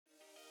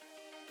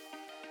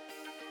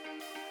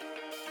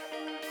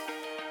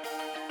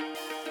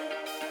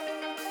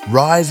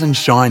Rise and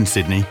shine,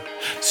 Sydney.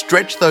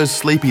 Stretch those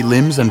sleepy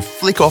limbs and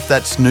flick off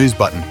that snooze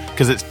button,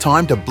 because it's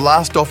time to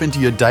blast off into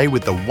your day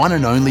with the one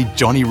and only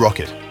Johnny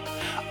Rocket.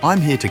 I'm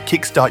here to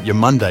kickstart your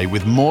Monday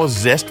with more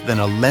zest than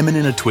a lemon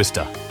in a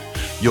twister.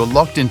 You're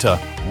locked into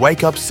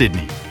Wake Up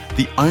Sydney,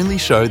 the only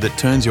show that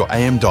turns your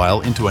AM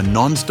dial into a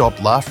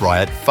non-stop laugh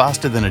riot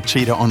faster than a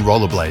cheetah on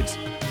rollerblades.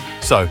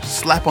 So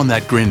slap on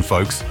that grin,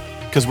 folks,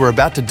 because we're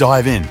about to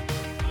dive in.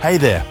 Hey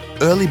there,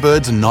 early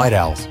birds and night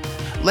owls.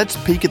 Let's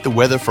peek at the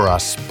weather for our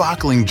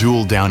sparkling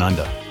jewel down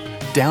under.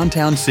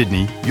 Downtown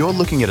Sydney, you're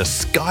looking at a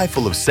sky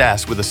full of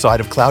sass with a side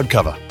of cloud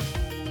cover.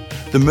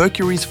 The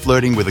mercury's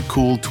flirting with a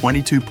cool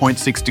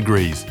 22.6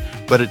 degrees,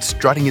 but it's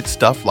strutting its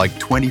stuff like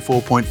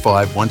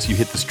 24.5 once you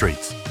hit the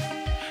streets.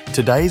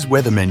 Today's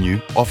weather menu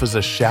offers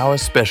a shower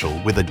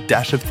special with a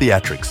dash of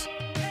theatrics.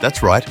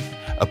 That's right,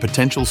 a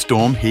potential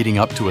storm heating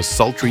up to a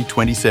sultry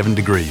 27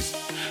 degrees.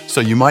 So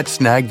you might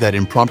snag that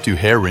impromptu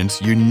hair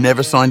rinse you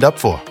never signed up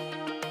for.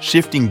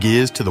 Shifting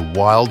gears to the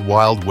wild,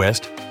 wild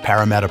west,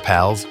 Parramatta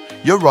pals,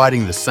 you're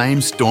riding the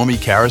same stormy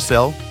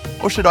carousel,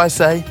 or should I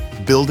say,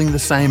 building the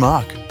same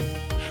arc.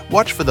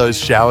 Watch for those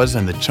showers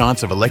and the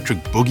chance of electric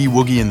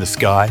boogie-woogie in the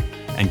sky,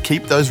 and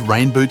keep those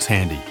rain boots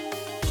handy.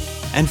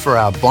 And for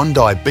our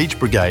Bondi Beach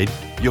Brigade,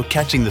 you're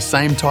catching the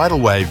same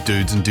tidal wave,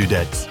 dudes and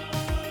dudettes.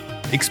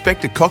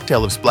 Expect a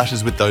cocktail of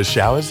splashes with those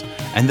showers,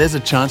 and there's a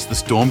chance the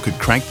storm could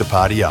crank the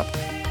party up.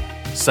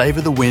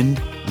 Savour the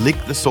wind,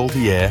 lick the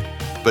salty air,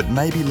 but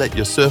maybe let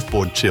your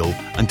surfboard chill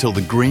until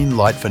the green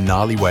light for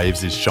gnarly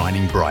waves is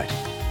shining bright.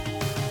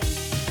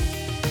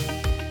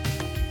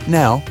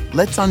 Now,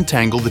 let's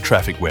untangle the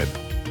traffic web.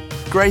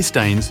 Grey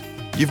stains,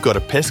 you've got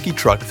a pesky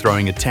truck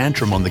throwing a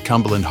tantrum on the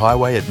Cumberland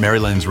Highway at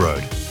Marylands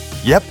Road.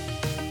 Yep,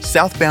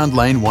 southbound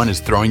lane 1 is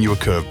throwing you a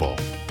curveball.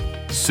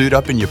 Suit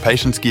up in your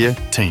patience gear,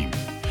 team.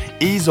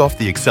 Ease off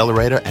the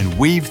accelerator and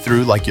weave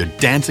through like you're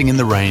dancing in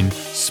the rain,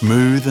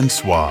 smooth and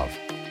suave.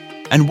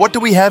 And what do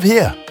we have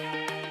here?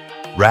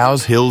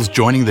 Rouse Hill's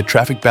joining the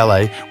traffic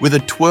ballet with a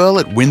twirl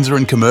at Windsor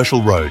and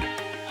Commercial Road.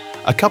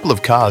 A couple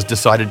of cars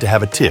decided to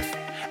have a tiff,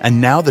 and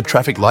now the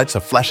traffic lights are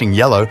flashing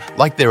yellow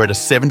like they're at a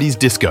 70s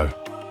disco.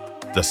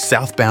 The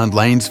southbound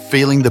lane's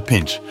feeling the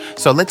pinch,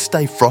 so let's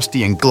stay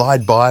frosty and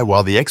glide by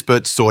while the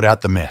experts sort out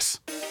the mess.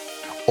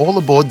 All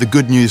aboard the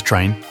good news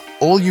train,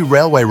 all you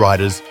railway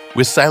riders,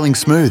 we're sailing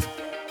smooth.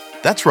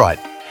 That's right,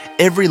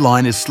 every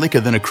line is slicker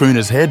than a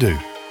crooner's hairdo.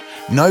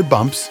 No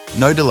bumps,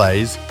 no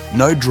delays,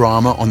 no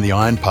drama on the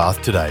iron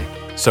path today,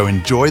 so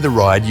enjoy the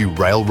ride, you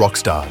rail rock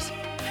stars.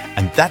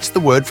 And that's the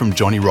word from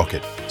Johnny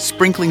Rocket,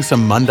 sprinkling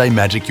some Monday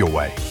magic your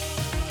way.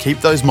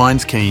 Keep those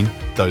minds keen,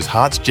 those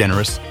hearts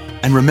generous,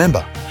 and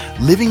remember,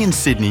 living in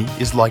Sydney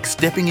is like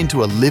stepping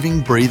into a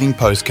living, breathing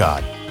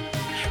postcard.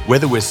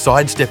 Whether we're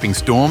sidestepping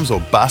storms or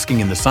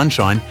basking in the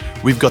sunshine,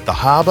 we've got the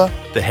harbour,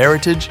 the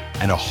heritage,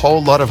 and a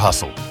whole lot of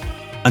hustle.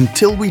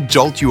 Until we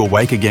jolt you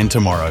awake again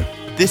tomorrow,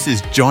 this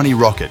is Johnny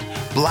Rocket,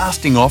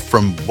 blasting off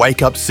from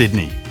Wake Up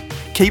Sydney.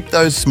 Keep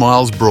those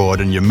smiles broad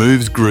and your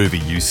moves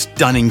groovy, you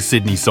stunning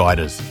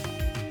Sydney-siders.